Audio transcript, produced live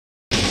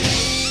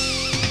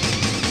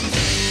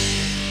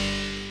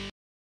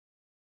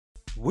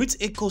With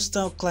a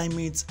coastal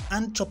climate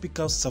and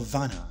tropical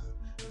savanna,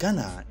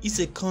 Ghana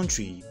is a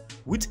country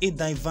with a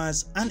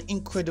diverse and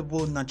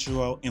incredible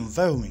natural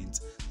environment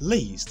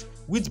laced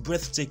with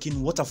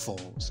breathtaking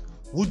waterfalls,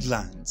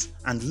 woodlands,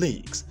 and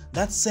lakes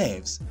that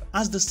serves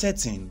as the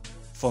setting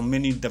for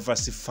many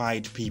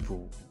diversified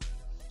people.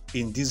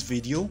 In this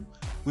video,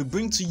 we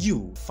bring to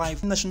you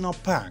 5 national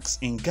parks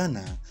in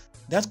Ghana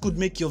that could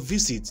make your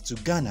visit to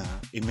Ghana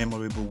a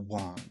memorable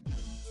one.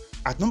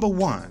 At number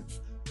 1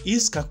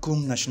 is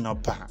Kakum National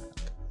Park.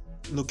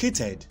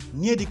 Located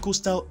near the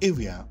coastal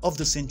area of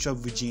the central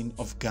region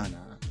of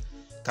Ghana,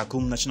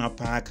 Kakum National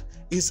Park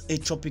is a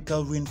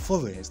tropical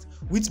rainforest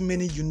with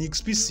many unique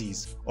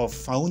species of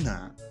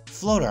fauna,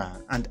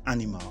 flora, and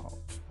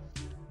animal.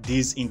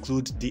 These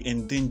include the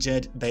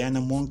endangered Diana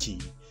monkey,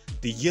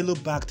 the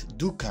yellow-backed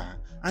duiker,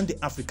 and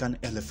the African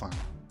elephant.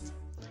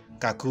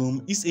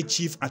 Kakum is a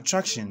chief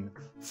attraction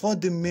for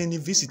the many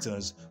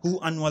visitors who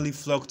annually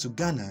flock to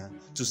Ghana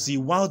to see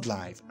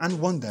wildlife and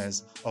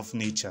wonders of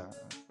nature.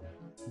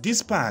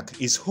 This park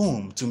is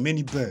home to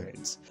many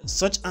birds,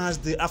 such as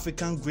the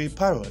African grey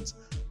parrot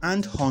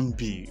and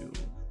hornbill.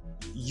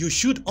 You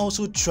should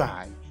also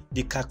try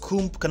the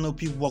Kakum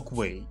Canopy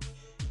Walkway,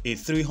 a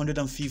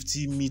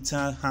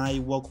 350-meter high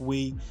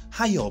walkway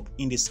high up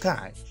in the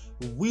sky,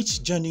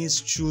 which journeys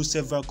through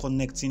several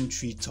connecting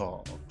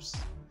treetops.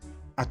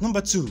 At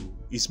number 2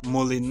 is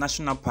Mole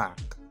National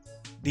Park.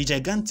 The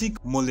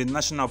gigantic Mole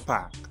National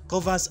Park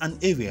covers an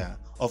area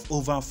of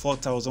over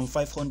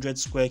 4,500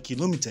 square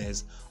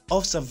kilometers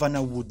of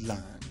savanna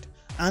woodland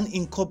and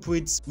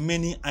incorporates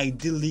many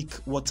idyllic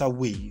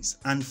waterways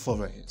and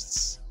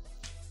forests.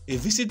 A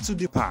visit to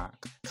the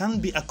park can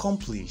be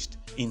accomplished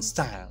in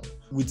style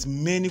with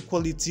many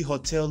quality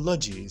hotel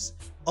lodges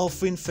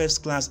offering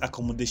first-class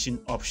accommodation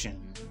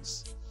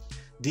options.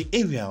 The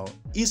area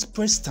is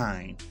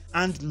pristine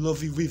and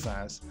lovely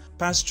rivers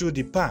pass through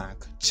the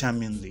park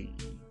charmingly.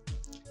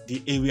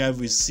 The area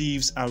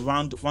receives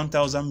around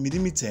 1,000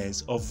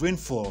 millimeters of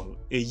rainfall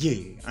a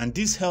year, and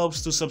this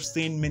helps to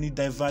sustain many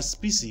diverse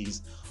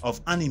species of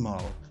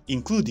animal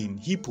including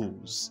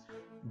hippos,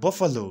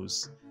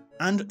 buffaloes,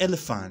 and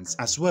elephants,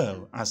 as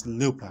well as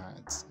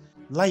leopards,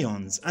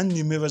 lions, and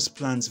numerous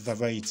plant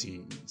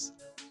varieties.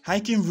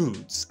 Hiking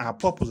routes are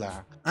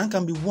popular and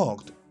can be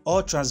walked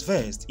or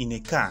traversed in a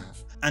car,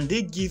 and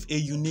they give a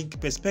unique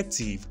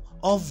perspective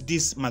of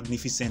this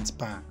magnificent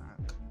park.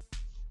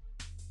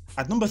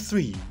 At number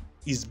 3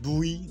 is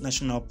Bui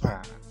National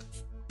Park.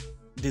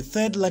 The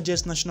third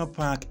largest national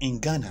park in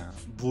Ghana,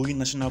 Bui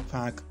National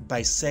Park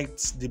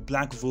bisects the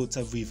Black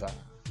Volta River.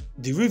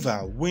 The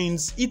river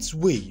winds its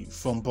way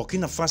from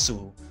Burkina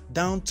Faso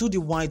down to the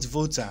White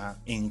Volta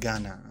in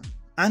Ghana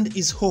and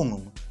is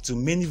home to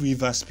many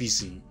river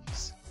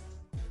species.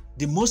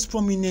 The most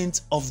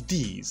prominent of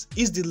these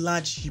is the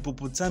large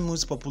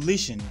hippopotamus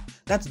population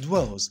that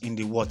dwells in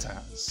the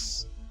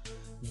waters.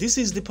 This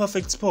is the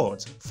perfect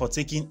spot for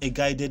taking a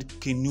guided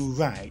canoe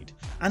ride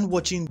and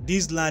watching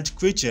these large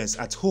creatures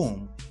at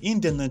home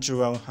in their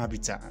natural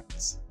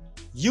habitat.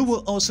 You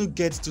will also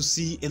get to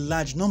see a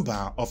large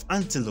number of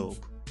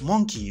antelope,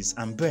 monkeys,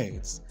 and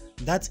birds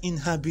that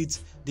inhabit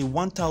the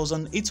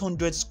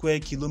 1,800 square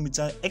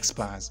kilometer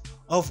expanse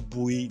of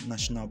Bui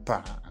National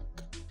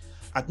Park.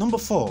 At number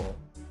 4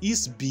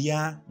 is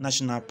Bia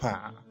National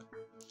Park.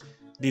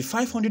 The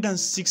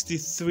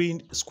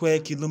 563 square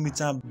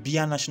kilometer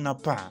Bia National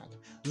Park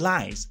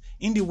lies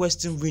in the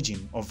western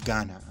region of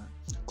Ghana,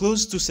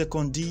 close to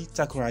Sekondi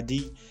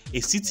Takoradi, a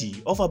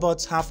city of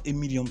about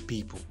 500,000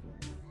 people.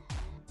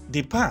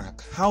 The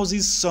park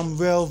houses some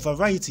rare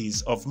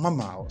varieties of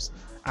mammals,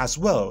 as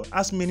well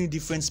as many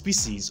different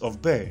species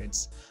of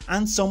birds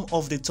and some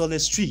of the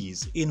tallest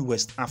trees in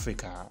West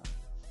Africa.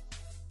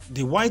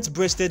 The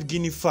white-breasted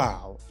guinea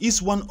fowl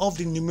is one of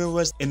the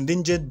numerous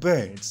endangered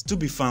birds to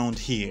be found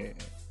here.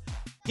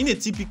 In a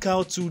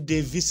typical 2-day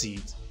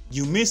visit,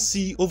 you may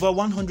see over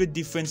 100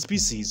 different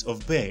species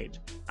of bird,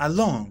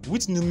 along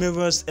with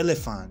numerous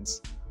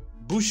elephants,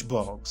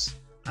 bushbucks,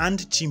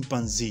 and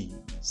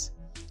chimpanzees.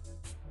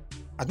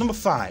 At number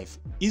 5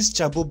 is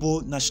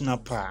Chabobo National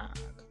Park.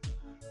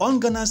 On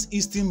Ghana's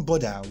eastern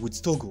border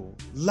with Togo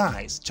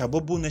lies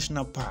Chabobo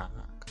National Park.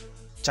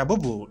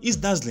 Chabobo is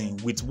dazzling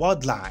with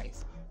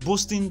wildlife,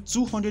 boasting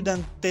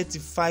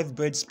 235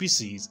 bird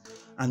species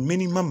and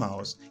many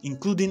mammals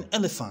including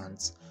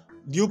elephants,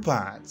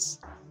 leopards,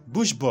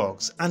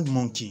 bushbucks, and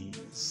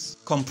monkeys.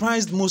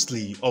 Comprised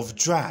mostly of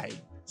dry,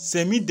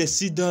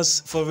 semi-deciduous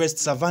forest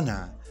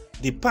savanna,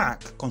 the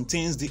park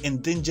contains the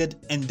endangered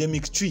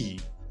endemic tree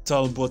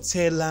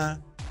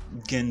Talbotella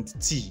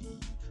gentii,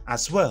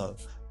 as well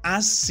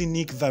as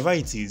scenic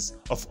varieties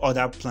of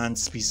other plant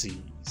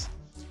species.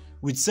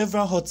 With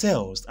several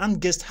hotels and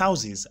guest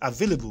houses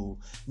available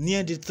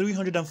near the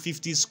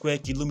 350 square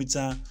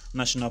kilometer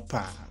national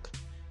park,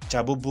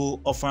 Chabobo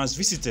offers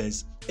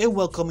visitors a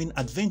welcoming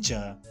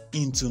adventure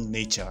into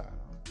nature.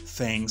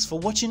 Thanks for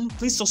watching.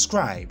 Please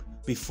subscribe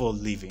before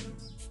leaving.